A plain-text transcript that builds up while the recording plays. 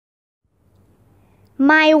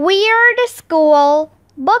My Weird School,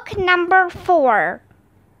 Book Number 4.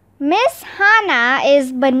 Miss Hannah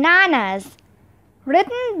is Bananas.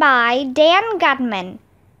 Written by Dan Gutman.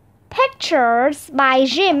 Pictures by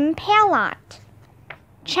Jim Pallot.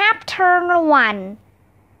 Chapter 1.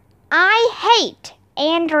 I hate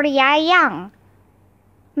Andrea Young.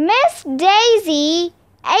 Miss Daisy,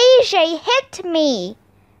 AJ hit me.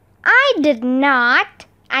 I did not,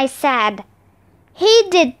 I said. He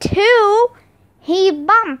did too. He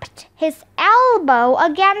bumped his elbow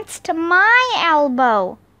against my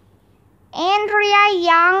elbow. Andrea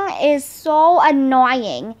Young is so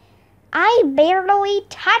annoying. I barely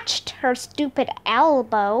touched her stupid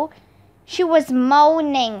elbow. She was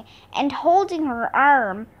moaning and holding her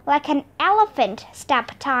arm like an elephant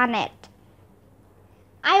stepped on it.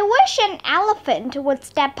 I wish an elephant would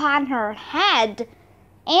step on her head.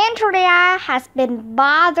 Andrea has been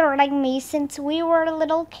bothering me since we were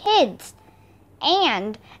little kids.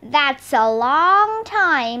 And that's a long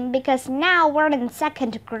time because now we're in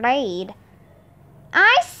 2nd grade.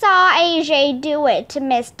 I saw AJ do it to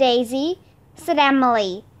Miss Daisy, said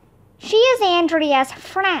Emily. She is Andrea's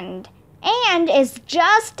friend and is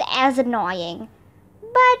just as annoying,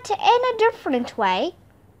 but in a different way.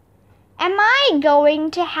 Am I going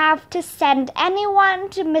to have to send anyone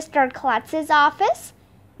to Mr. Klutz's office?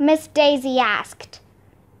 Miss Daisy asked.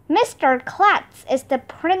 Mr. Klutz is the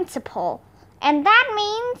principal, and that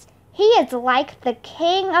means he is like the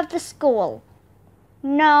king of the school.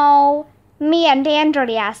 No, me and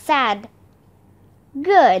Andrea said.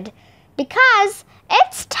 Good, because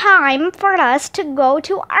it's time for us to go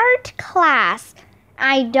to art class.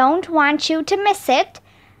 I don't want you to miss it.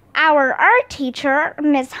 Our art teacher,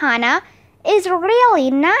 Miss Hannah, is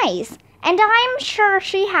really nice, and I'm sure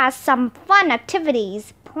she has some fun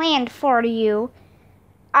activities planned for you.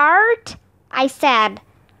 Art? I said.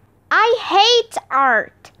 I hate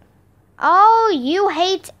art. Oh, you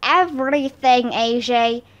hate everything,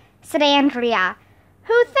 AJ, said Andrea,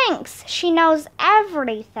 who thinks she knows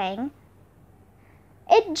everything.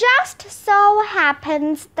 It just so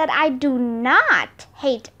happens that I do not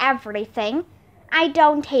hate everything. I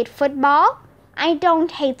don't hate football. I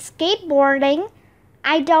don't hate skateboarding.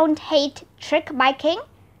 I don't hate trick biking.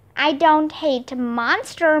 I don't hate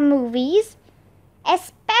monster movies,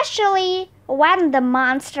 especially when the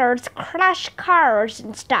monsters crush cars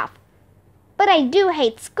and stuff. But I do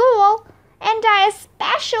hate school, and I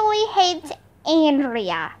especially hate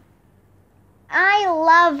Andrea. I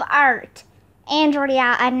love art,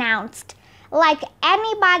 Andrea announced, like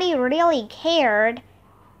anybody really cared.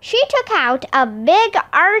 She took out a big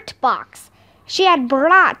art box she had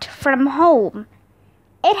brought from home.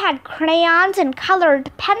 It had crayons and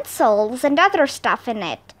colored pencils and other stuff in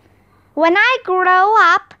it. When I grow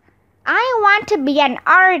up, I want to be an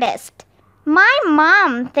artist. My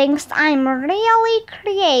mom thinks I'm really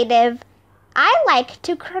creative. I like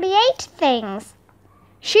to create things.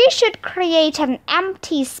 She should create an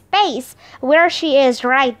empty space where she is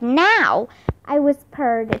right now, I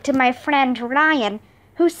whispered to my friend Ryan,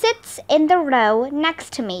 who sits in the row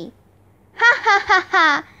next to me. Ha ha ha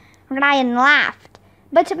ha, Ryan laughed,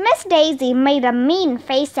 but Miss Daisy made a mean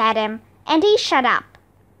face at him, and he shut up.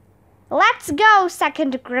 Let's go,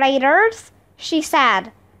 2nd graders, she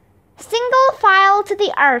said. Single file to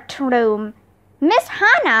the art room. Miss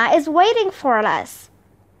Hannah is waiting for us.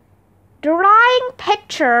 Drawing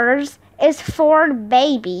pictures is for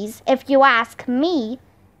babies, if you ask me,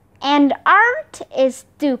 and art is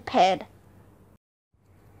stupid.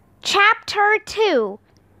 Chapter 2.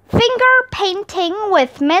 Finger Painting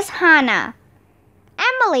with Miss Hannah.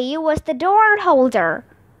 Emily was the door holder.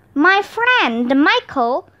 My friend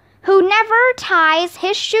Michael, who never ties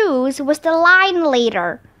his shoes, was the line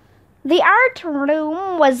leader. The art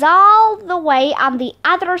room was all the way on the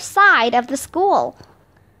other side of the school.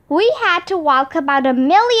 We had to walk about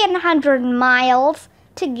 1,100,000 miles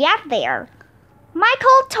to get there.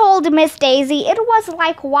 Michael told Miss Daisy it was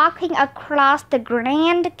like walking across the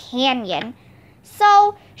Grand Canyon,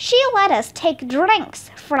 so she let us take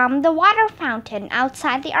drinks from the water fountain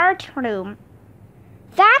outside the art room.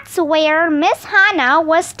 That's where Miss Hannah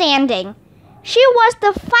was standing. She was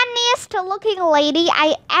the funniest looking lady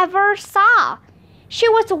I ever saw. She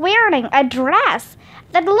was wearing a dress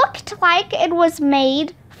that looked like it was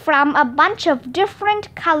made from a bunch of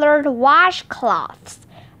different colored washcloths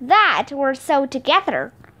that were sewed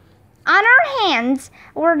together. On her hands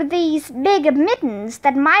were these big mittens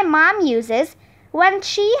that my mom uses when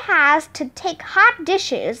she has to take hot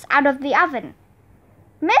dishes out of the oven.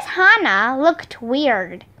 Miss Hannah looked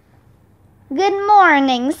weird. Good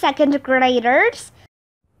morning, 2nd graders,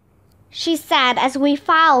 she said as we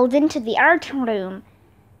filed into the art room.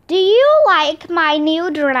 Do you like my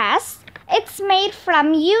new dress? It's made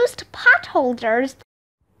from used pot holders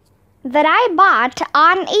that I bought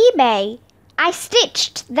on eBay. I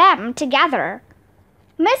stitched them together.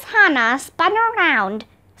 Miss Hannah spun around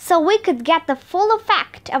so we could get the full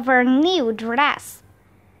effect of her new dress.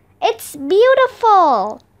 It's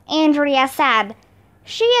beautiful, Andrea said.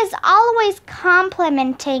 She is always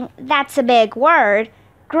complimenting, that's a big word,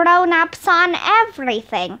 grown-ups on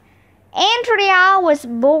everything. Andrea was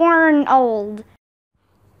born old.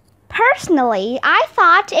 Personally, I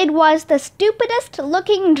thought it was the stupidest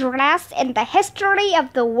looking dress in the history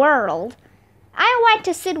of the world. I went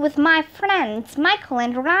to sit with my friends, Michael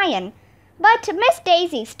and Ryan, but Miss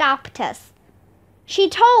Daisy stopped us. She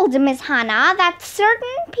told Miss Hannah that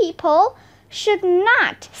certain people should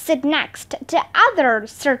not sit next to other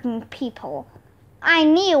certain people. I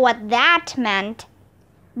knew what that meant.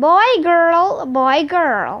 Boy,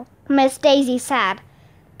 girl, Miss Daisy said,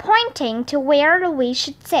 pointing to where we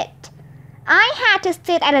should sit. I had to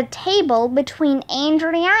sit at a table between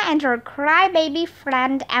Andrea and her crybaby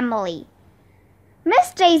friend Emily.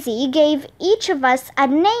 Miss Daisy gave each of us a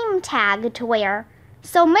name tag to wear,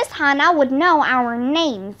 so Miss Hannah would know our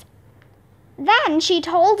names. Then she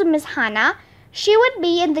told Miss Hannah she would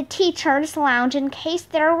be in the teacher's lounge in case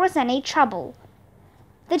there was any trouble.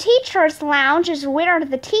 The teacher's lounge is where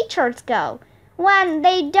the teachers go when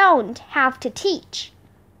they don't have to teach.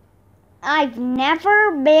 I've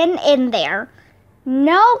never been in there.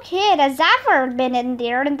 No kid has ever been in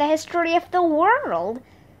there in the history of the world,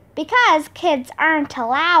 because kids aren't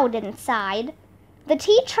allowed inside. The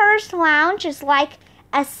teacher's lounge is like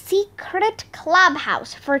a secret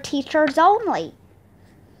clubhouse for teachers only.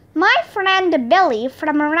 My friend Billy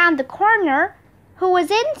from around the corner, who was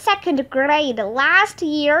in 2nd grade last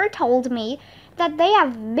year, told me that they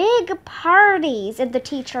have big parties in the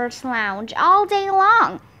teacher's lounge all day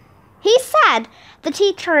long. He said the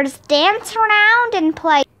teachers dance around and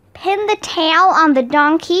play pin the tail on the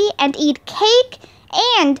donkey and eat cake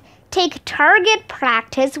and take target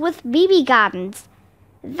practice with BB guns.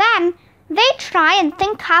 Then they try and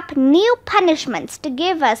think up new punishments to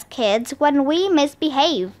give us kids when we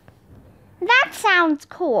misbehave. That sounds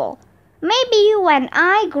cool. Maybe when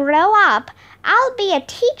I grow up, I'll be a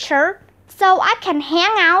teacher so I can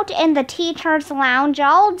hang out in the teacher's lounge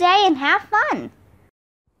all day and have fun.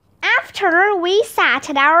 After we sat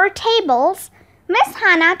at our tables, Miss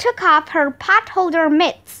Hannah took off her potholder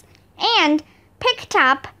mitts and picked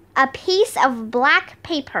up a piece of black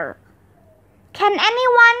paper. Can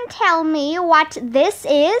anyone tell me what this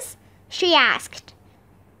is? She asked.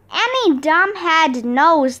 Any dumbhead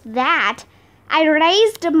knows that. I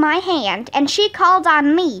raised my hand and she called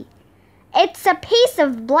on me. It's a piece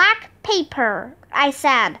of black paper, I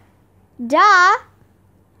said. Duh.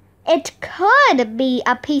 It could be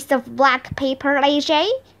a piece of black paper, AJ,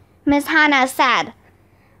 Miss Hannah said.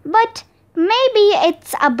 But maybe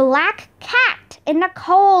it's a black cat in a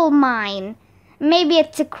coal mine. Maybe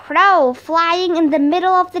it's a crow flying in the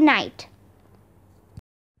middle of the night.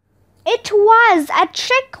 It was a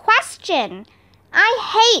trick question.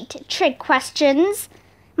 I hate trick questions.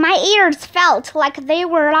 My ears felt like they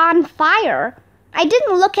were on fire. I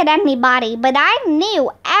didn't look at anybody, but I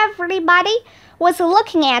knew everybody was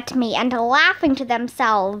looking at me and laughing to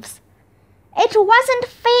themselves. It wasn't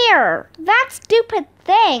fair. That stupid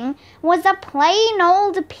thing was a plain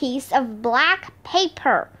old piece of black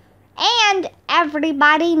paper, and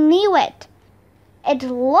everybody knew it. It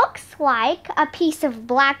looks like a piece of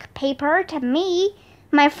black paper to me,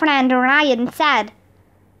 my friend Ryan said.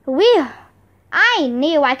 Whew! I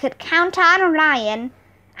knew I could count on Ryan.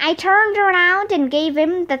 I turned around and gave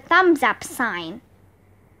him the thumbs up sign.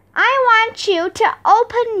 I want you to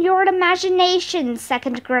open your imaginations,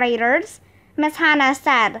 2nd graders, Miss Hannah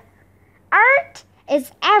said. Art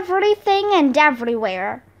is everything and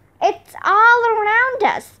everywhere. It's all around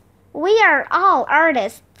us. We are all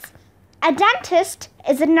artists. A dentist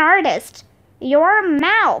is an artist. Your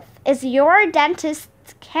mouth is your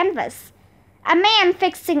dentist's canvas. A man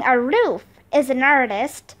fixing a roof is an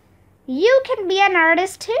artist. You can be an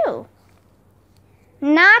artist too.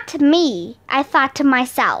 Not me, I thought to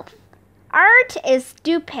myself. Art is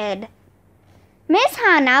stupid. Miss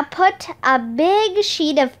Hannah put a big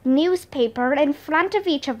sheet of newspaper in front of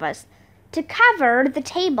each of us to cover the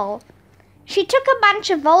table. She took a bunch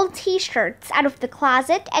of old t-shirts out of the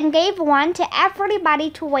closet and gave one to everybody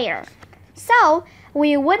to wear, so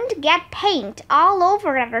we wouldn't get paint all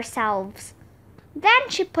over ourselves. Then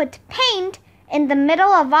she put paint in the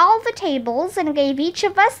middle of all the tables and gave each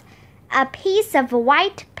of us a piece of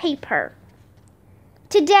white paper.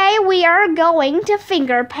 Today we are going to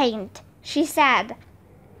finger paint, she said.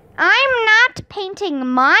 I'm not painting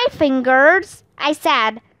my fingers, I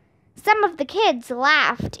said. Some of the kids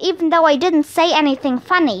laughed, even though I didn't say anything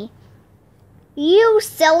funny. You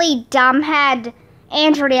silly dumbhead,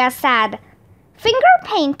 Andrea said. Finger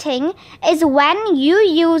painting is when you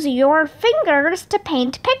use your fingers to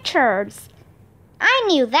paint pictures. I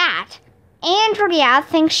knew that. Andrea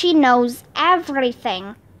thinks she knows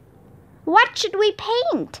everything. What should we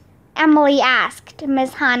paint? Emily asked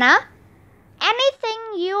Miss Hannah.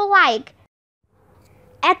 Anything you like.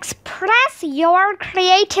 Express your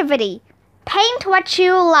creativity. Paint what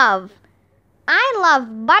you love. I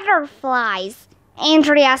love butterflies,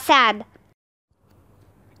 Andrea said.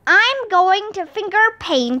 I'm going to finger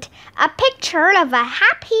paint a picture of a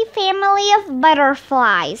happy family of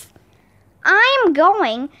butterflies. I'm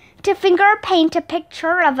going to finger paint a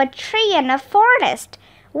picture of a tree in a forest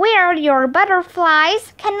where your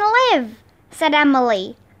butterflies can live, said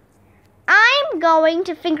Emily. I'm going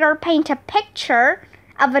to finger paint a picture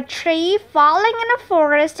of a tree falling in a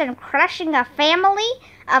forest and crushing a family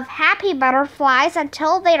of happy butterflies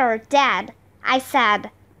until they are dead, I said.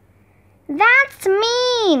 That's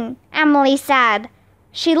mean, Emily said.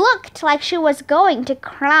 She looked like she was going to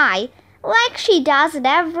cry, like she does at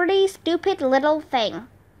every stupid little thing.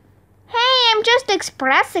 Hey, I'm just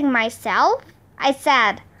expressing myself, I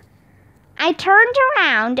said. I turned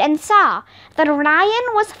around and saw that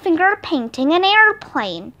Ryan was finger painting an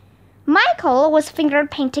airplane. Michael was finger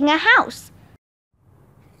painting a house.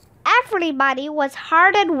 Everybody was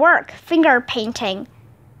hard at work finger painting.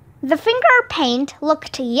 The finger paint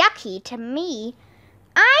looked yucky to me.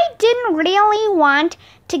 I didn't really want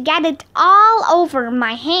to get it all over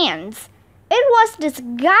my hands. It was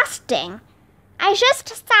disgusting. I just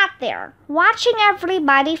sat there, watching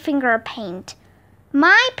everybody finger paint.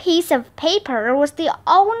 My piece of paper was the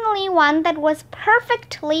only one that was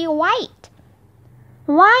perfectly white.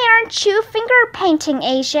 Why aren't you finger painting,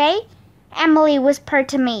 AJ? Emily whispered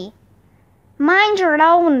to me. Mind your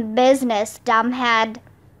own business, dumbhead.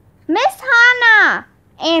 Miss Hannah,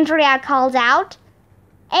 Andrea called out.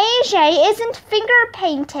 AJ isn't finger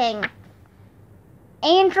painting.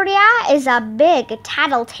 Andrea is a big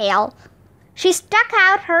tattletale. She stuck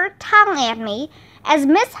out her tongue at me as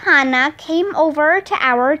Miss Hannah came over to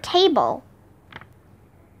our table.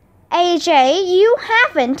 AJ, you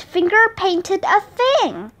haven't finger painted a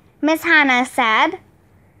thing, Miss Hannah said.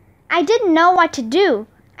 I didn't know what to do.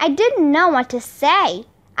 I didn't know what to say.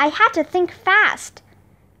 I had to think fast.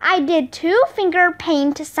 I did too finger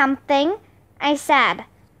paint something, I said.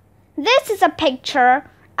 This is a picture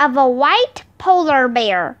of a white polar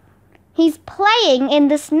bear. He's playing in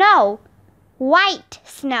the snow, white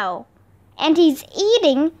snow, and he's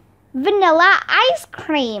eating vanilla ice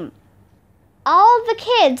cream. All the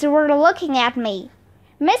kids were looking at me.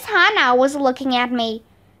 Miss Hannah was looking at me.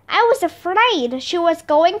 I was afraid she was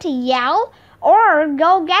going to yell or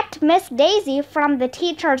go get Miss Daisy from the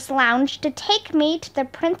teacher's lounge to take me to the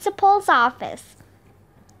principal's office.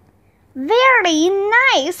 Very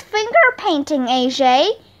nice finger painting, AJ,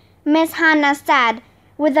 Miss Hannah said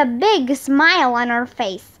with a big smile on her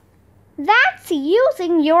face. That's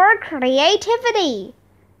using your creativity.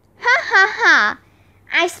 Ha ha ha.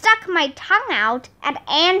 I stuck my tongue out at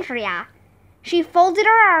Andrea. She folded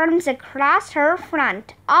her arms across her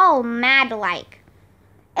front, all mad-like.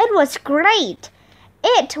 It was great.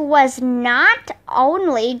 It was not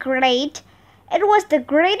only great, it was the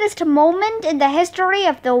greatest moment in the history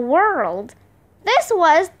of the world. This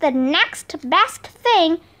was the next best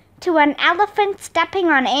thing to an elephant stepping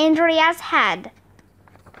on Andrea's head.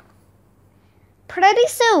 Pretty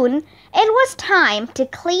soon, it was time to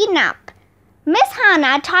clean up. Miss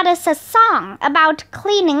Hannah taught us a song about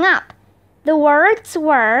cleaning up. The words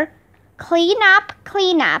were, clean up,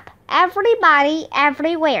 everybody,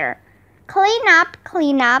 everywhere. Clean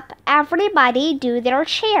up, everybody do their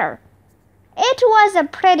share. It was a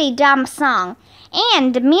pretty dumb song,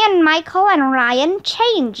 and me and Michael and Ryan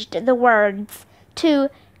changed the words to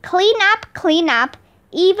clean up,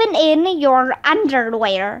 even in your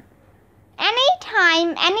underwear.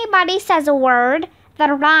 Anytime anybody says a word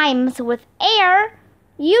that rhymes with air,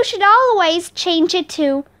 you should always change it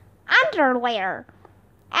to underwear.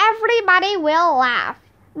 Everybody will laugh.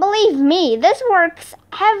 Believe me, this works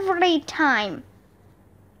every time.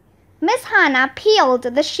 Miss Hannah peeled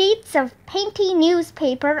the sheets of painty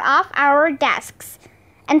newspaper off our desks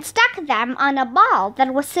and stuck them on a ball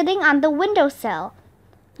that was sitting on the windowsill.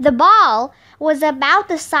 The ball was about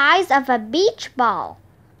the size of a beach ball.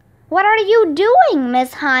 What are you doing,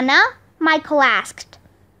 Miss Hannah? Michael asked.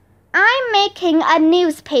 I'm making a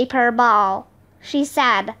newspaper ball, she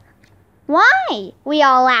said. Why? We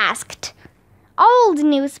all asked. Old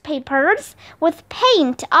newspapers with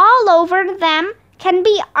paint all over them can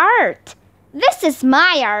be art. This is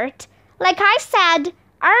my art. Like I said,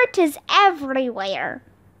 art is everywhere.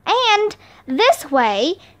 And this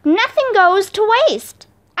way, nothing goes to waste.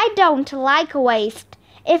 I don't like waste.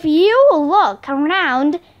 If you look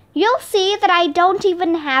around, you'll see that I don't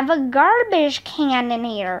even have a garbage can in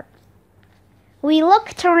here. We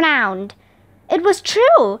looked around. It was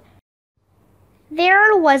true.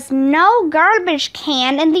 There was no garbage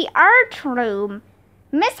can in the art room.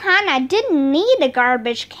 Miss Hannah didn't need a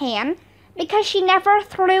garbage can because she never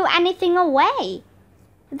threw anything away.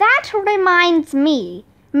 That reminds me,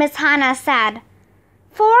 Miss Hannah said.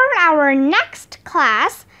 For our next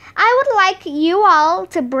class, I would like you all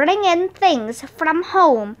to bring in things from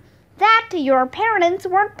home that your parents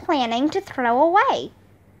weren't planning to throw away.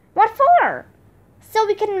 What for? So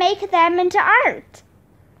we can make them into art.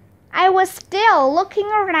 I was still looking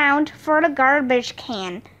around for the garbage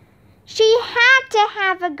can. She had to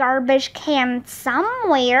have a garbage can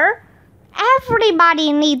somewhere.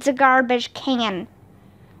 Everybody needs a garbage can.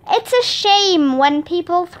 It's a shame when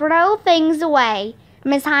people throw things away,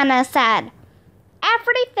 Miss Hannah said.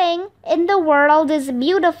 Everything in the world is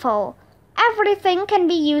beautiful. Everything can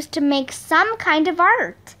be used to make some kind of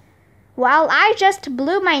art. Well, I just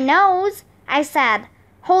blew my nose, I said,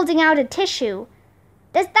 holding out a tissue.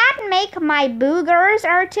 Does that make my boogers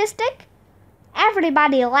artistic?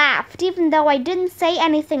 Everybody laughed, even though I didn't say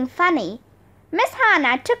anything funny. Miss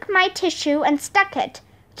Hannah took my tissue and stuck it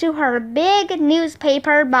to her big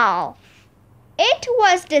newspaper ball. It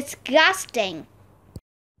was disgusting.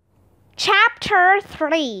 Chapter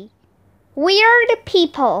 3. Weird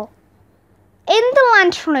People. In the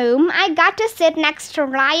lunchroom, I got to sit next to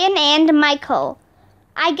Ryan and Michael.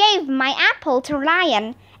 I gave my apple to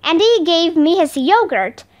Ryan, and he gave me his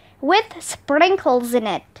yogurt with sprinkles in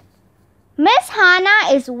it. Miss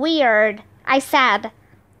Hannah is weird, I said.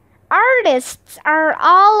 Artists are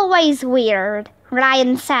always weird,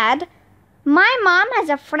 Ryan said. My mom has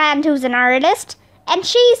a friend who's an artist, and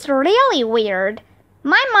she's really weird.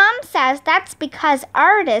 My mom says that's because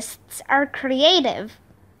artists are creative.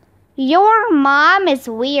 Your mom is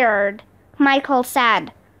weird, Michael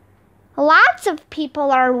said. Lots of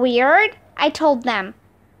people are weird, I told them.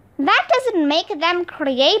 That doesn't make them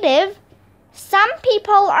creative. Some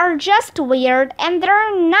people are just weird and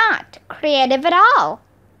they're not creative at all.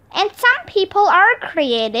 And some people are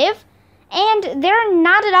creative and they're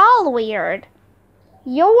not at all weird.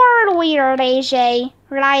 You're weird, AJ,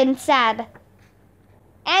 Ryan said.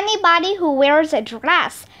 Anybody who wears a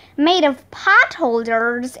dress made of pot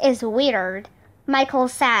holders is weird, Michael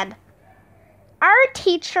said. Our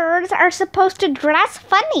teachers are supposed to dress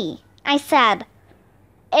funny, I said.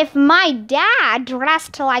 If my dad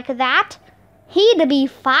dressed like that, he'd be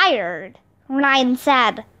fired, Ryan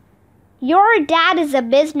said. Your dad is a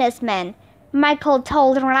businessman, Michael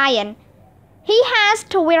told Ryan. He has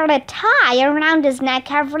to wear a tie around his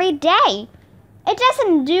neck every day. It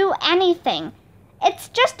doesn't do anything. It's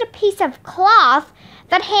just a piece of cloth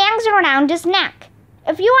that hangs around his neck.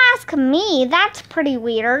 If you ask me, that's pretty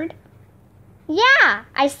weird. Yeah,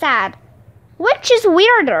 I said. Which is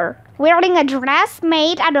weirder, wearing a dress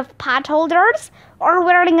made out of pot holders or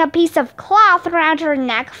wearing a piece of cloth around her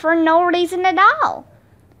neck for no reason at all?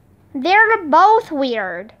 They're both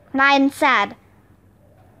weird, Ryan said.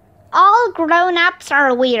 All grown-ups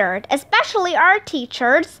are weird, especially our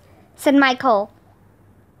teachers, said Michael.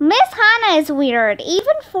 Miss Hannah is weird,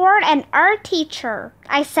 even for an art teacher,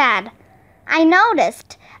 I said. I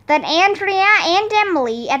noticed that Andrea and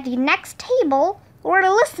Emily at the next table were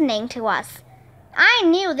listening to us. I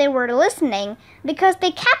knew they were listening because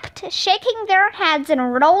they kept shaking their heads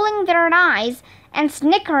and rolling their eyes and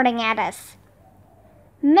snickering at us.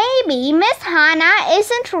 Maybe Miss Hannah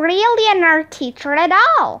isn't really an art teacher at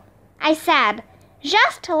all, I said,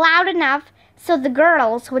 just loud enough so the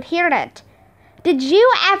girls would hear it. Did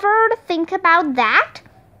you ever think about that?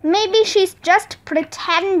 Maybe she's just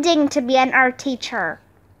pretending to be an art teacher.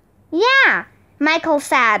 Yeah, Michael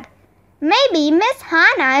said. Maybe Miss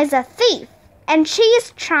Hannah is a thief, and she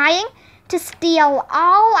is trying to steal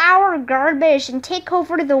all our garbage and take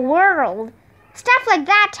over the world. Stuff like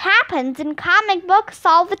that happens in comic books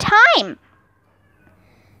all the time.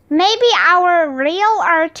 Maybe our real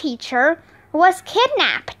art teacher was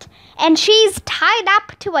kidnapped, and she's tied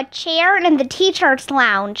up to a chair in the teacher's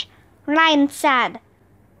lounge, Ryan said.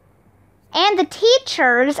 And the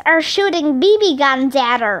teachers are shooting BB guns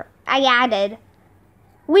at her, I added.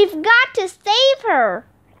 We've got to save her,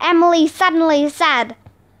 Emily suddenly said.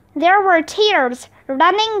 There were tears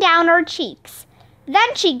running down her cheeks.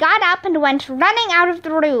 Then she got up and went running out of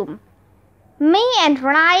the room. Me and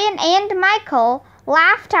Ryan and Michael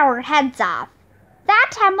laughed our heads off.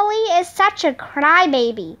 That Emily is such a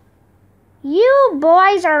crybaby. You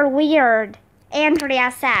boys are weird,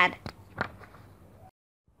 Andrea said.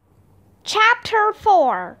 Chapter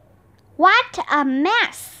 4. What a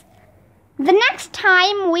mess! The next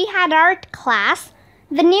time we had art class,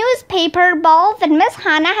 the newspaper ball that Miss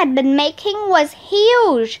Hannah had been making was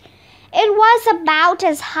huge. It was about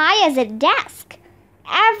as high as a desk.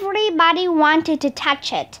 Everybody wanted to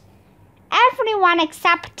touch it. Everyone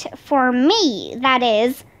except for me, that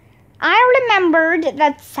is. I remembered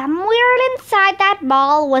that somewhere inside that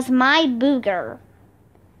ball was my booger.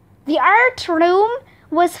 The art room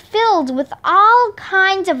was filled with all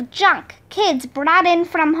kinds of junk kids brought in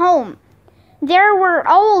from home. There were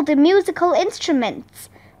old musical instruments,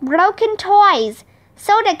 broken toys,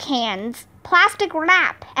 soda cans, plastic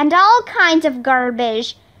wrap, and all kinds of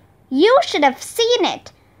garbage. You should have seen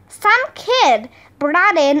it. Some kid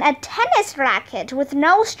brought in a tennis racket with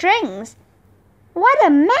no strings. What a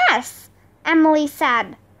mess, Emily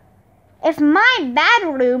said. If my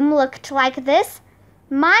bedroom looked like this,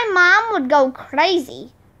 my mom would go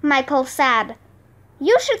crazy, Michael said.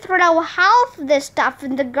 You should throw half this stuff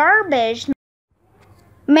in the garbage,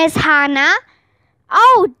 Miss Hannah.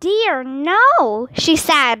 Oh dear, no, she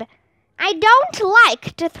said. I don't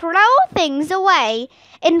like to throw things away.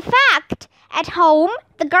 In fact, at home,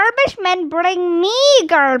 the garbage men bring me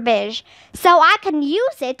garbage so I can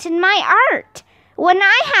use it in my art. When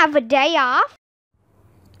I have a day off,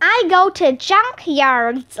 I go to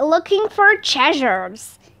junkyards looking for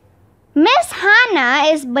treasures. Miss Hannah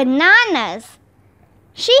is bananas.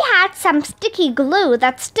 She had some sticky glue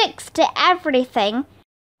that sticks to everything.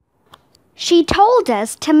 She told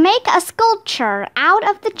us to make a sculpture out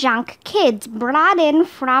of the junk kids brought in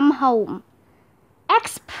from home.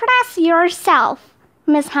 Express yourself,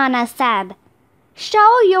 Miss Hannah said.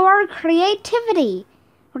 Show your creativity.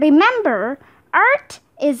 Remember, art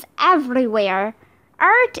is everywhere.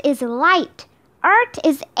 Art is light. Art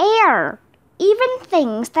is air. Even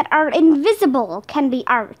things that are invisible can be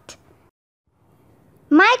art.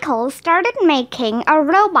 Michael started making a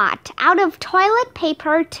robot out of toilet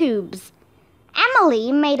paper tubes.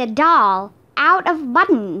 Emily made a doll out of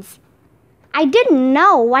buttons. I didn't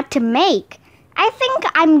know what to make. I think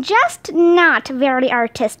I'm just not very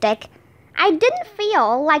artistic. I didn't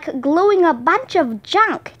feel like gluing a bunch of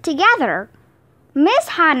junk together. Miss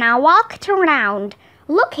Hannah walked around,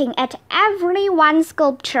 looking at everyone's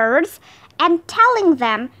sculptures and telling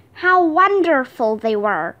them how wonderful they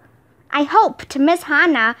were. I hoped Miss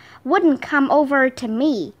Hannah wouldn't come over to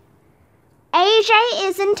me. AJ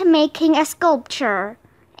isn't making a sculpture,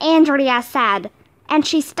 Andrea said, and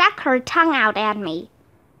she stuck her tongue out at me.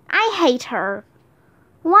 I hate her.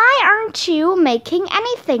 Why aren't you making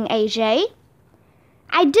anything, AJ?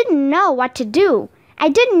 I didn't know what to do. I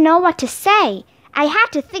didn't know what to say. I had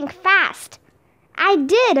to think fast. I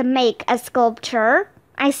did make a sculpture,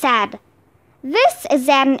 I said. This is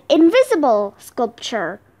an invisible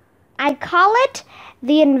sculpture. I call it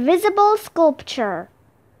the invisible sculpture.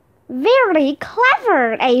 Very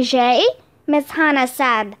clever, AJ, Miss Hannah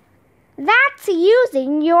said. That's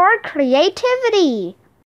using your creativity.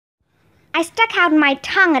 I stuck out my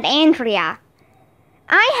tongue at Andrea.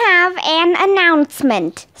 I have an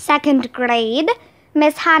announcement, second grade,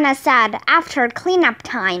 Miss Hannah said after cleanup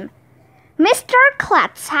time. Mr.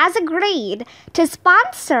 Klutz has agreed to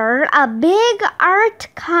sponsor a big art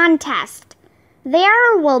contest.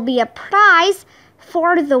 There will be a prize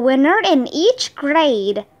for the winner in each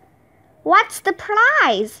grade. What's the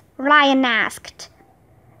prize? Ryan asked.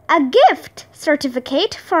 A gift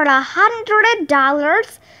certificate for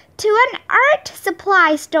 $100 to an art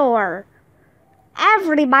supply store.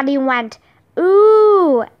 Everybody went,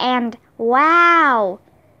 ooh, and wow.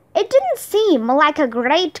 It didn't seem like a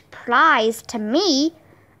great prize to me.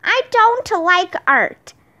 I don't like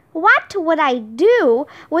art. What would I do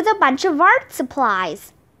with a bunch of art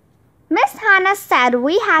supplies? Miss Hannah said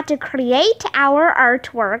we had to create our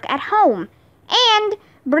artwork at home and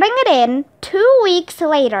bring it in 2 weeks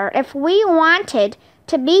later if we wanted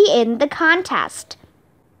to be in the contest.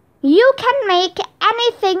 You can make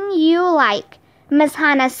anything you like, Miss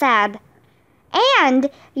Hannah said, and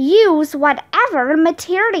use whatever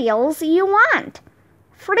materials you want.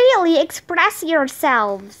 Freely express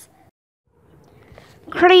yourselves.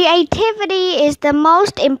 Creativity is the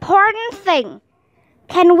most important thing.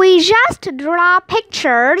 Can we just draw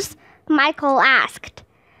pictures? Michael asked.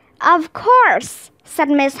 Of course, said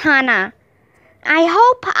Miss Hannah. I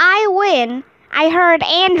hope I win, I heard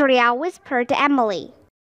Andrea whisper to Emily.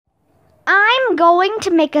 I'm going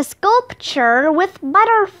to make a sculpture with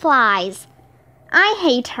butterflies. I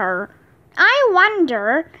hate her. I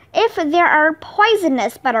wonder if there are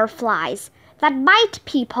poisonous butterflies that bite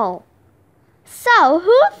people. So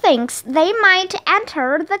who thinks they might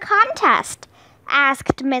enter the contest?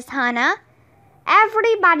 Asked Miss Hannah.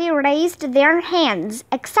 Everybody raised their hands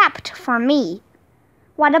except for me.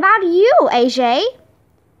 What about you, AJ?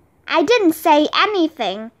 I didn't say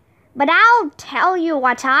anything, but I'll tell you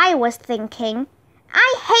what I was thinking.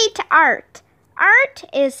 I hate art. Art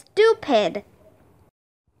is stupid.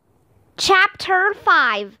 Chapter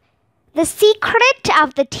 5. The Secret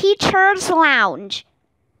of the Teacher's Lounge.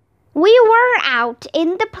 We were out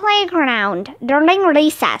in the playground during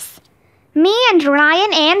recess. Me and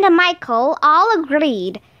Ryan and Michael all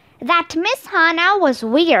agreed that Miss Hannah was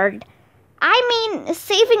weird. I mean,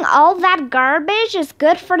 saving all that garbage is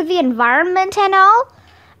good for the environment and all,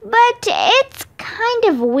 but it's kind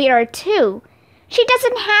of weird too. She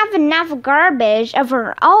doesn't have enough garbage of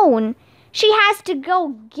her own. She has to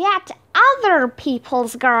go get other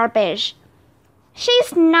people's garbage.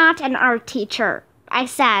 She's not an art teacher, I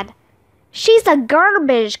said. She's a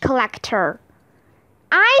garbage collector.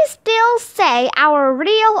 I still say our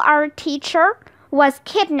real art teacher was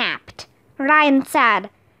kidnapped, Ryan said.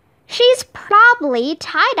 She's probably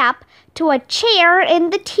tied up to a chair in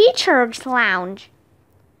the teacher's lounge.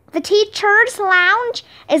 The teacher's lounge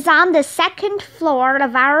is on the second floor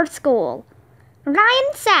of our school.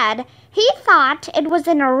 Ryan said he thought it was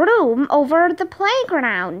in a room over the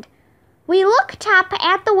playground. We looked up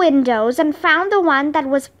at the windows and found the one that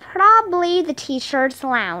was probably the teacher's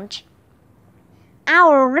lounge.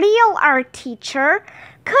 Our real art teacher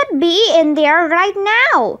could be in there right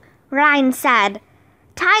now, Ryan said,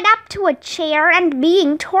 tied up to a chair and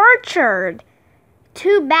being tortured.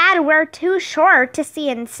 Too bad we're too short to see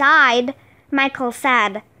inside, Michael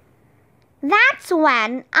said. That's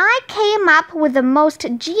when I came up with the most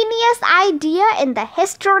genius idea in the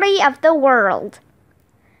history of the world.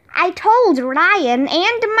 I told Ryan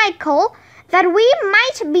and Michael that we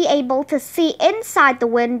might be able to see inside the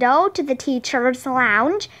window to the teacher's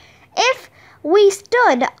lounge if we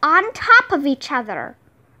stood on top of each other.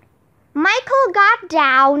 Michael got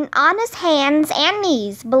down on his hands and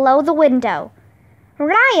knees below the window.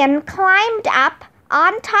 Ryan climbed up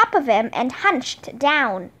on top of him and hunched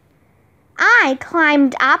down. I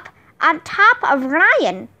climbed up on top of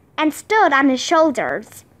Ryan and stood on his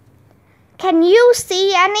shoulders. Can you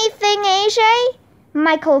see anything, AJ?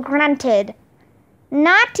 Michael grunted.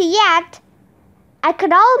 Not yet. I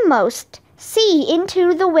could almost see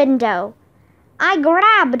into the window. I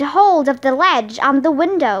grabbed hold of the ledge on the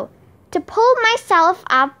window to pull myself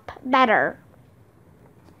up better.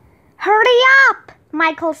 Hurry up,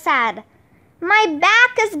 Michael said. My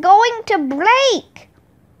back is going to break.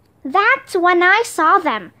 That's when I saw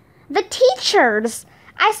them, the teachers.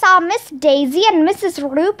 I saw Miss Daisy and Mrs.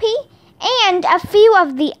 Rupee and a few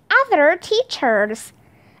of the other teachers.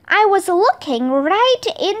 I was looking right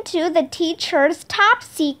into the teacher's top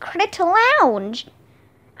secret lounge.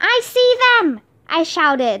 I see them, I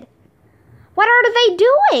shouted. What are they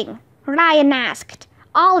doing? Ryan asked,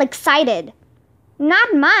 all excited.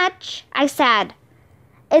 Not much, I said.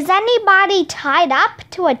 Is anybody tied up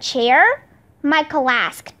to a chair? Michael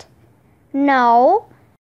asked. No.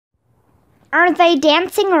 Are they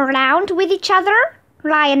dancing around with each other?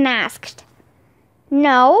 Ryan asked.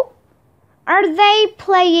 No. Are they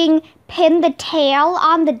playing pin the tail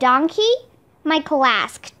on the donkey? Michael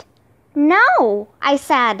asked. No, I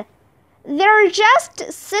said. They're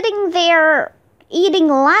just sitting there eating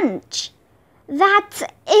lunch. That's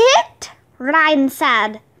it? Ryan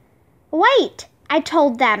said. Wait, I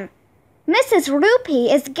told them. Mrs.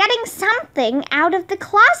 Rupee is getting something out of the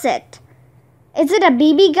closet. Is it a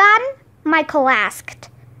BB gun? Michael asked.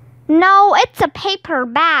 No, it's a paper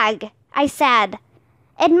bag, I said.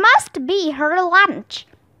 It must be her lunch.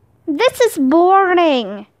 This is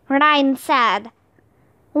boring, Ryan said.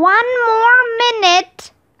 One more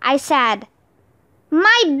minute, I said.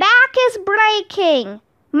 My back is breaking,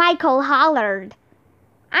 Michael hollered.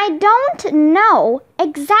 I don't know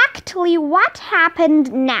exactly what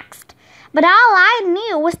happened next, but all I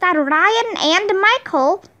knew was that Ryan and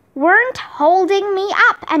Michael weren't holding me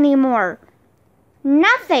up anymore.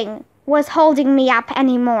 Nothing was holding me up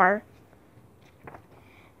anymore.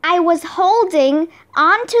 I was holding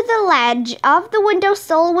onto the ledge of the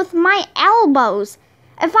windowsill with my elbows.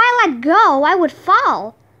 If I let go, I would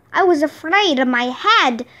fall. I was afraid my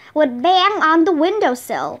head would bang on the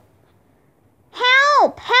windowsill.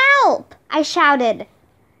 Help! Help! I shouted.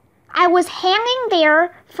 I was hanging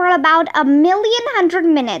there for about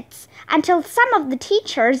 1,100,000 minutes until some of the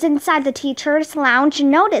teachers inside the teacher's lounge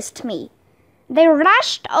noticed me. They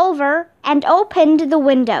rushed over and opened the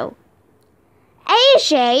window.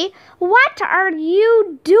 "AJ, what are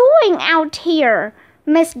you doing out here?"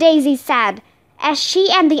 Miss Daisy said, as she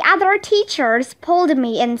and the other teachers pulled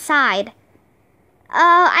me inside.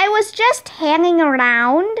 I was just hanging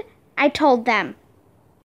around," I told them.